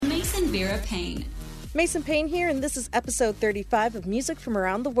Vera Paine. Mason Paine here, and this is episode 35 of Music from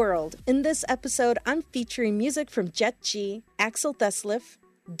Around the World. In this episode, I'm featuring music from Jet G, Axel Thesliff,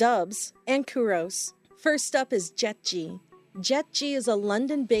 Dubs, and Kuros. First up is Jet G. Jet G is a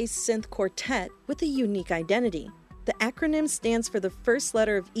London-based synth quartet with a unique identity. The acronym stands for the first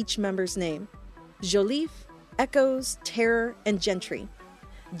letter of each member's name: Joliffe, Echoes, Terror, and Gentry.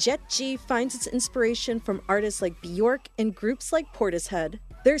 Jet G finds its inspiration from artists like Bjork and groups like Portishead.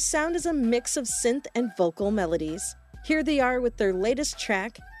 Their sound is a mix of synth and vocal melodies. Here they are with their latest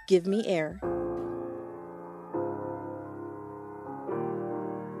track, Give Me Air.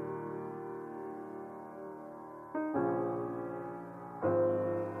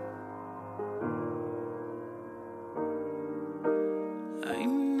 I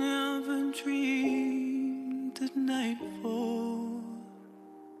never dreamed the night before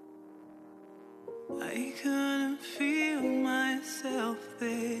I couldn't feel myself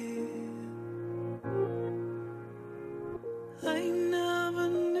there. I never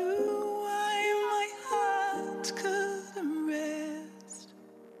knew why my heart couldn't rest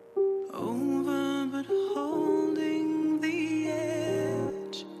over but holding the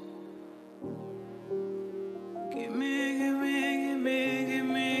edge. Give me, give me, give me, give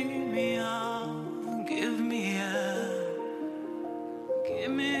me, give me all. Give me a.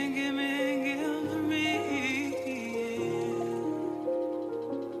 Give me, give me, give me.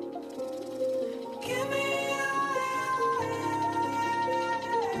 Give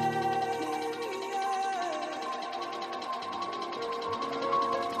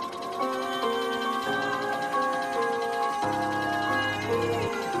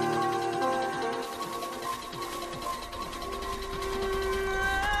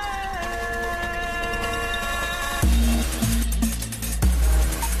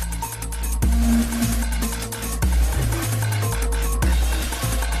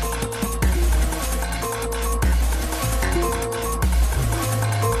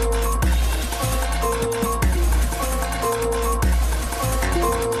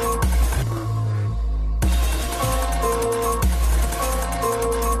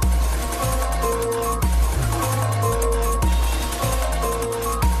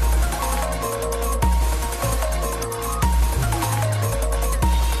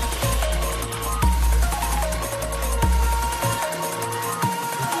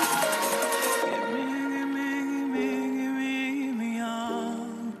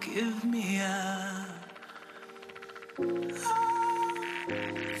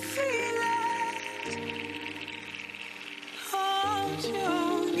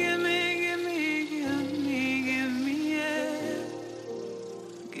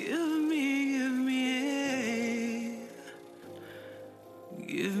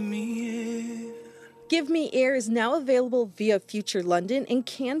me Give Me Air is now available via Future London and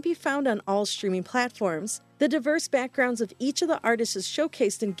can be found on all streaming platforms. The diverse backgrounds of each of the artists is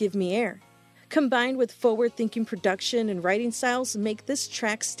showcased in Give Me Air. Combined with forward-thinking production and writing styles make this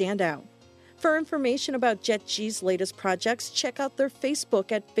track stand out. For information about Jet G's latest projects, check out their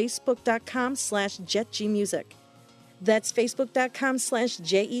Facebook at facebook.com/JetGmusic. That's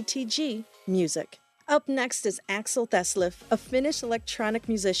facebook.com/JETG Music. Up next is Axel Thesliff, a Finnish electronic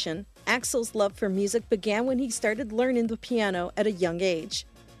musician. Axel's love for music began when he started learning the piano at a young age.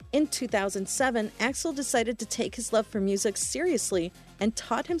 In 2007, Axel decided to take his love for music seriously and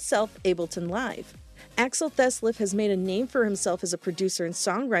taught himself Ableton Live. Axel Thesliff has made a name for himself as a producer and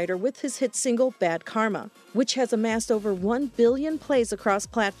songwriter with his hit single Bad Karma, which has amassed over 1 billion plays across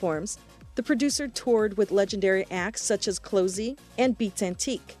platforms. The producer toured with legendary acts such as Closey and Beats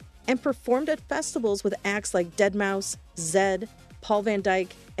Antique, and performed at festivals with acts like Deadmau5, Zed, Paul Van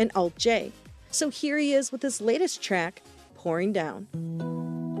Dyke, and Alt J. So here he is with his latest track, Pouring Down.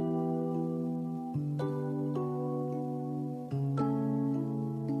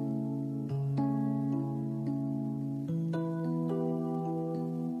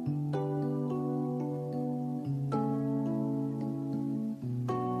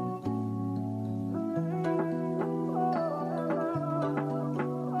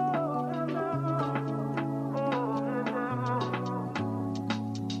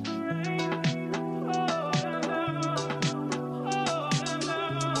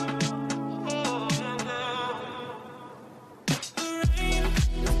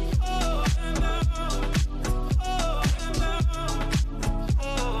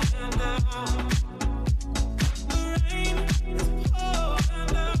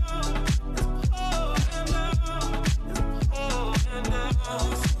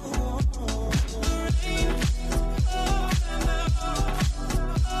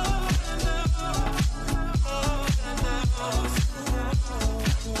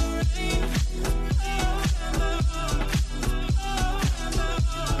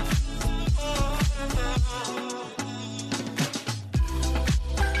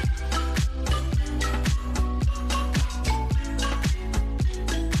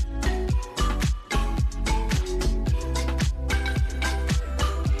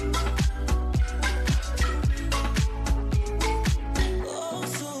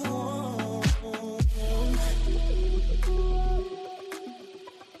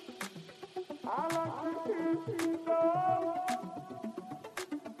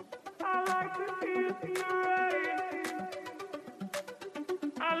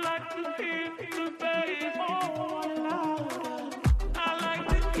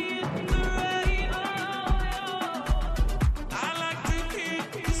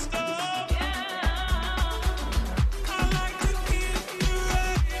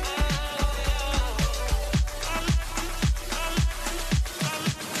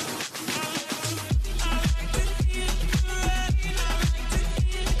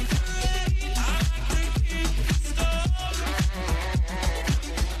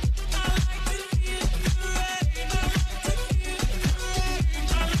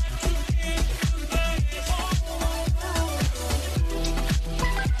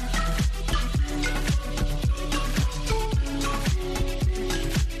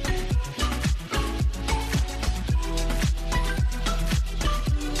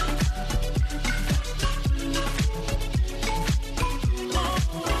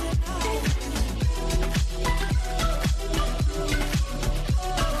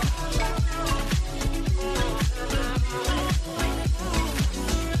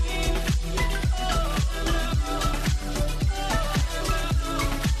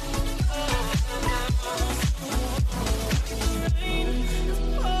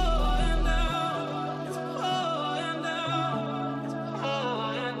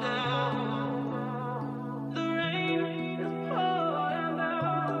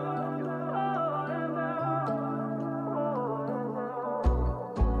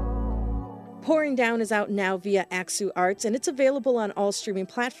 Pouring Down is out now via Axu Arts, and it's available on all streaming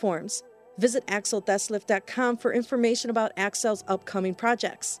platforms. Visit AxelThesliff.com for information about Axel's upcoming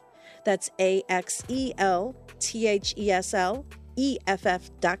projects. That's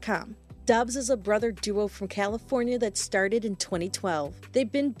AxelThesleff.com. Dubs is a brother duo from California that started in 2012. They've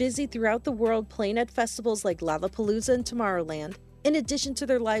been busy throughout the world playing at festivals like Lollapalooza and Tomorrowland. In addition to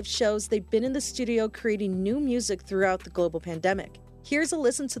their live shows, they've been in the studio creating new music throughout the global pandemic. Here's a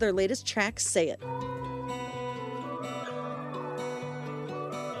listen to their latest track, Say It.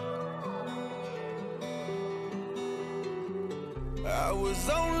 I was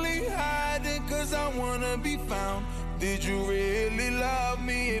only hiding 'cause I wanna be found. Did you really love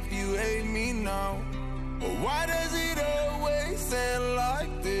me if you hate me now? Or why does it always sound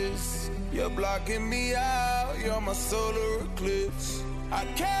like this? You're blocking me out, you're my solar eclipse. I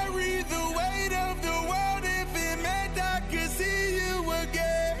carry the weight of the world if it meant I could see you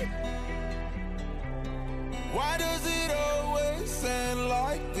again. Why does it always sound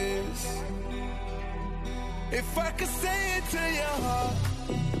like this? If I could say it to your heart,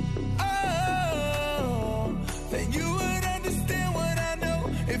 oh, then you would understand what I know.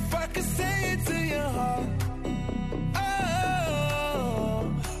 If I could say it to your heart,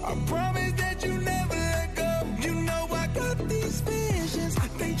 oh, I promise that you never let go. You know I got these visions,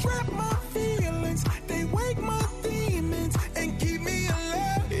 they trap my feelings, they wake my demons and keep me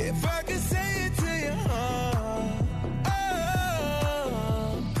alive. If I could say it to your heart,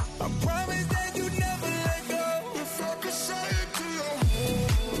 oh, I promise that you never let go. If I could say it to your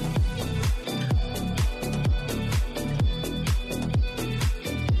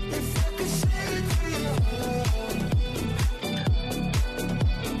if I could say it to your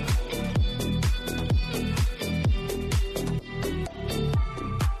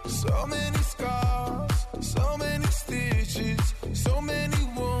so many scars, so many stitches, so many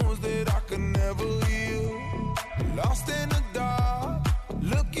wounds that I could never heal. Lost in the dark,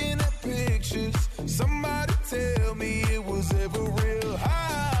 looking at pictures. Somebody tell me it was ever real.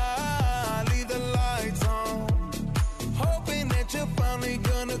 I leave the lights on, hoping that you're finally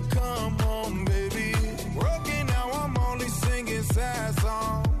gonna come home, baby. Broken now, I'm only singing sad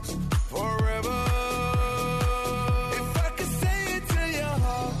songs forever. If I could say it to your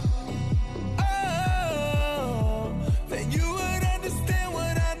heart, oh, then you would understand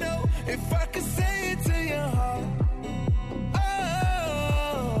what I know. If I could say it to your heart,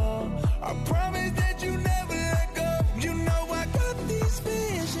 oh, I promise that you never let go. You know I got these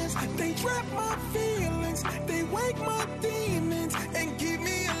visions, they trap my feelings, they wake my demons and keep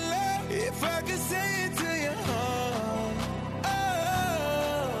me alive. If I could say it to your heart,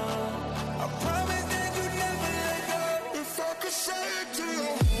 oh,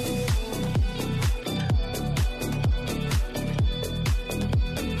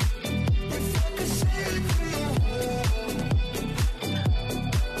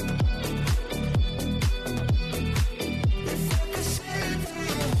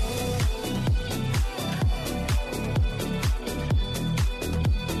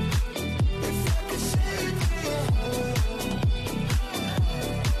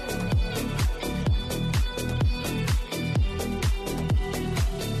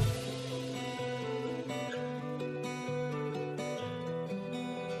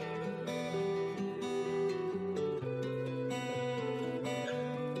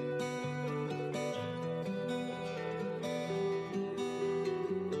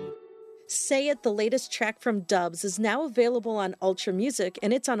 Say It, the latest track from Dubs, is now available on Ultra Music,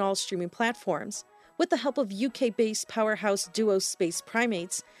 and it's on all streaming platforms. With the help of UK-based powerhouse duo Space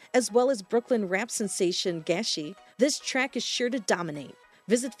Primates, as well as Brooklyn rap sensation Gashi, this track is sure to dominate.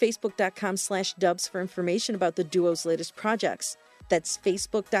 Visit facebook.com/dubs for information about the duo's latest projects. That's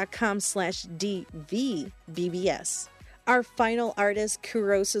facebook.com/DVBBS. Our final artist,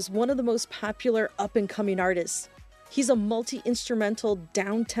 Kuros, is one of the most popular up-and-coming artists. He's a multi-instrumental,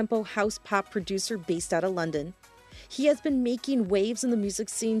 down-tempo house pop producer based out of London. He has been making waves in the music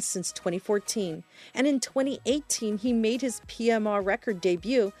scene since 2014, and in 2018 he made his PMR record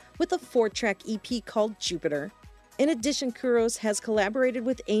debut with a 4-track EP called Jupiter. In addition, Kuros has collaborated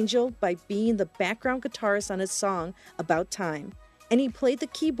with Angel by being the background guitarist on his song About Time, and he played the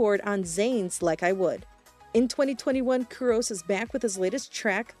keyboard on Zayn's Like I Would. In 2021, Kuros is back with his latest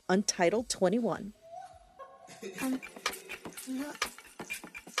track, Untitled 21.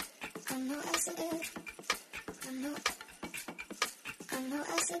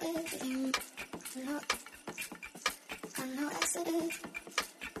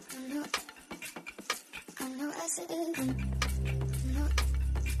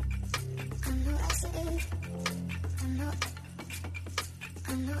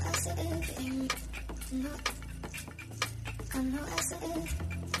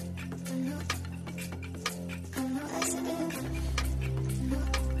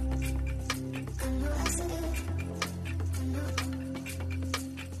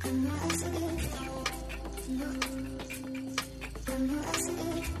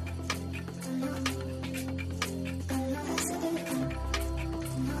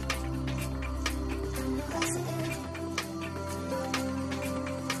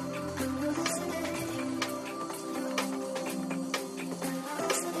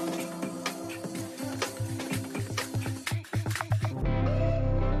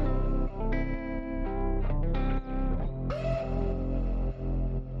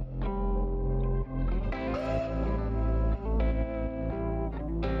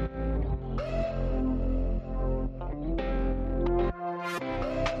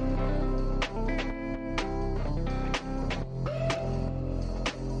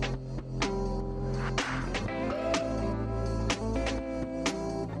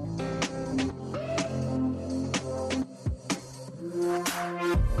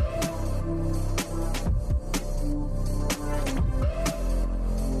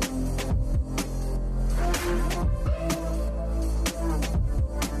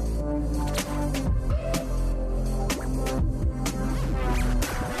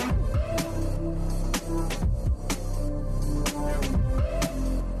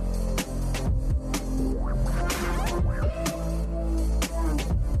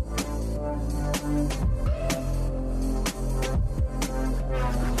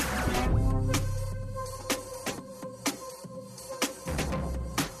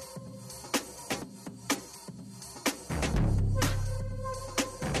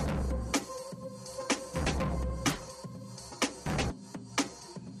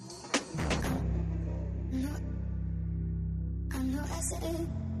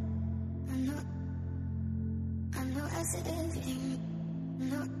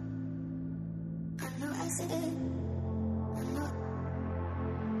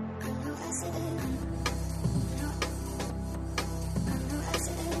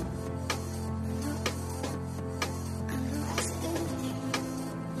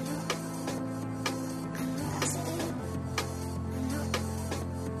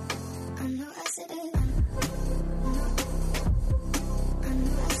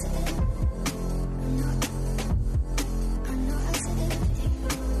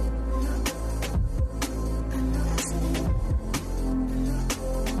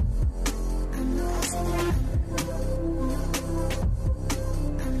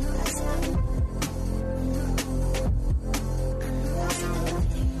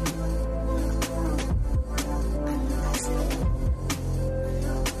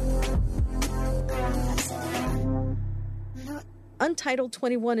 Untitled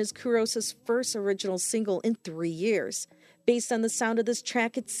 21 is Kuros' first original single in 3 years. Based on the sound of this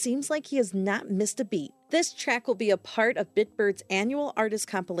track, it seems like he has not missed a beat. This track will be a part of Bitbird's annual artist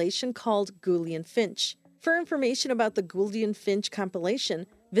compilation called Gooley and Finch. For information about the Gooley and Finch compilation,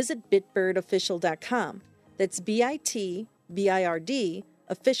 visit bitbirdofficial.com. That's BITBIRD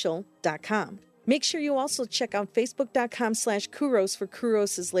official.com. Make sure you also check out facebook.com/Kuros for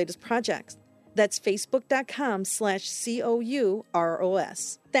Kuros' latest projects. That's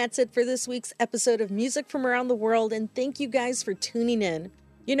facebook.com/COUROS. That's it for this week's episode of Music from Around the World, and thank you guys for tuning in.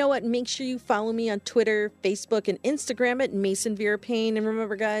 You know what? Make sure you follow me on Twitter, Facebook, and Instagram at Mason Vera Paine. And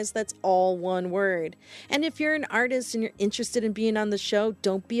remember, guys, that's all one word. And if you're an artist and you're interested in being on the show,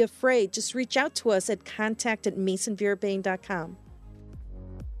 don't be afraid. Just reach out to us at contact@masonverapaine.com.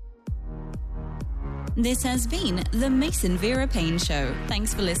 This has been the Mason Vera Paine Show.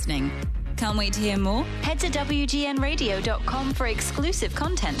 Thanks for listening. Can't wait to hear more? Head to WGNradio.com for exclusive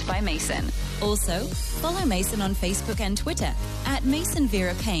content by Mason. Also, follow Mason on Facebook and Twitter at Mason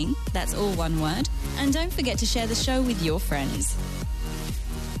Vera Paine, that's all one word, and don't forget to share the show with your friends.